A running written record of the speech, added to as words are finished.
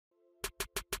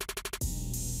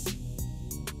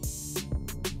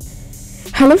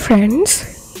Hello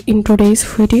friends, in today's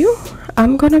video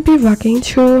I'm gonna be walking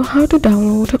through how to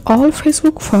download all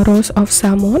Facebook photos of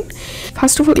someone.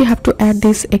 First of all, you have to add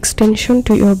this extension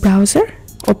to your browser.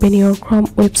 Open your Chrome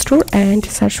Web Store and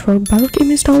search for bulk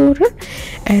image downloader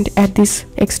and add this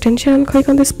extension and click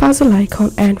on this puzzle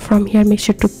icon, and from here make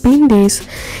sure to pin this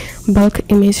bulk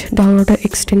image downloader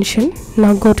extension.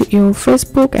 Now go to your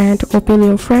Facebook and open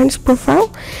your friend's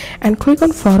profile and click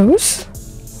on photos,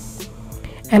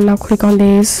 and now click on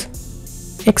this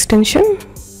extension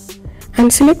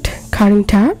and select current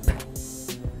tab,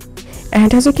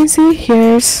 and as you can see,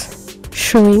 here's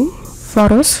showing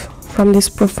photos from this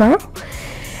profile.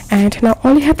 And now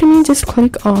all you have to do is just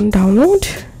click on download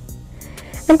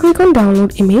and click on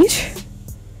download image,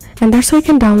 and that's how you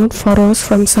can download photos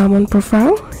from someone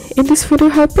profile. If this video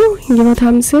helped you, give a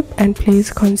thumbs up and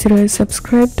please consider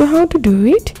subscribe to how to do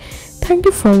it. Thank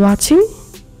you for watching.